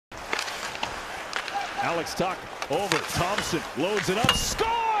Alex Tuck over. Thompson loads it up.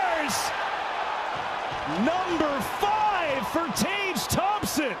 Scores! Number 5 for Tage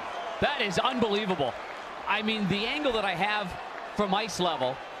Thompson. That is unbelievable. I mean, the angle that I have from ice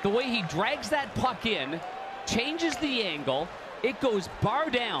level, the way he drags that puck in, changes the angle, it goes bar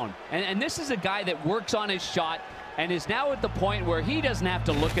down. And this is a guy that works on his shot and is now at the point where he doesn't have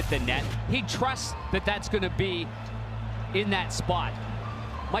to look at the net. He trusts that that's going to be in that spot.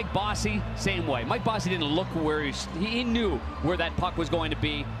 Mike Bossy, same way. Mike Bossy didn't look where he knew where that puck was going to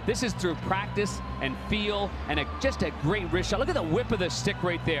be. This is through practice and feel and just a great wrist shot. Look at the whip of the stick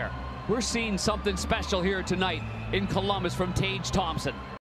right there. We're seeing something special here tonight in Columbus from Tage Thompson.